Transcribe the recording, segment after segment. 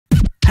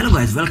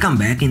guys, welcome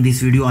back. In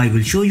this video I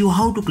will show you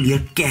how to clear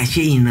cache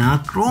in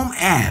a Chrome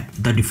app,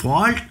 the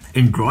default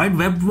Android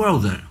web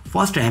browser.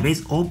 First step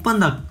is open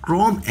the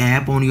Chrome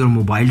app on your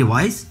mobile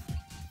device.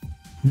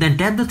 Then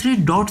tap the three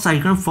dots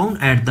icon found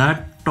at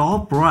the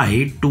top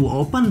right to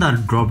open the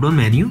drop-down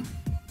menu.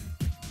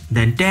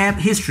 Then tap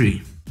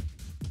history.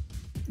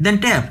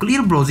 Then tap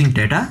clear browsing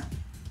data.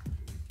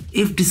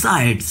 If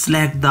desired,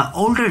 select the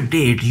older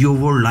date you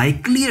would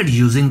like cleared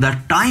using the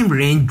time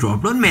range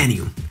drop-down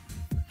menu.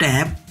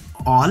 Tap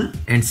all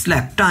and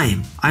select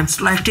time. I'm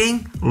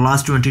selecting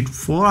last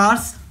 24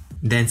 hours.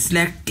 Then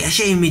select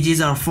cache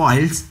images or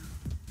files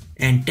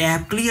and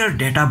tap clear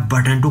data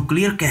button to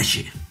clear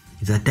cache.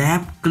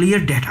 Tap clear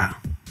data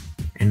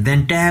and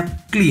then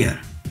tap clear.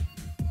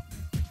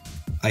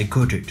 I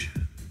got it.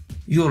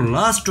 Your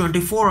last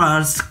 24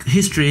 hours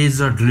history is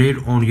displayed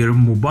on your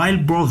mobile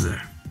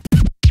browser.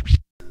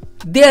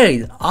 There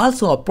is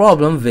also a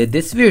problem with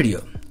this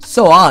video,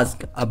 so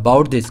ask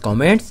about these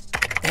comments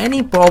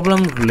any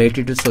problem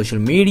related to social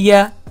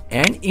media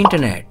and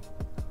internet.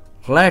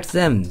 Let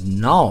them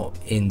know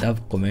in the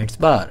comments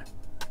bar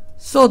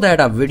so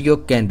that a video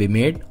can be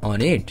made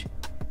on it.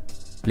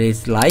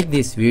 Please like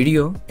this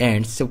video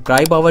and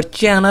subscribe our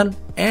channel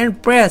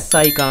and press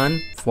icon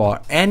for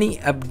any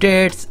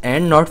updates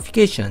and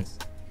notifications.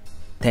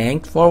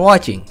 Thanks for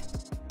watching.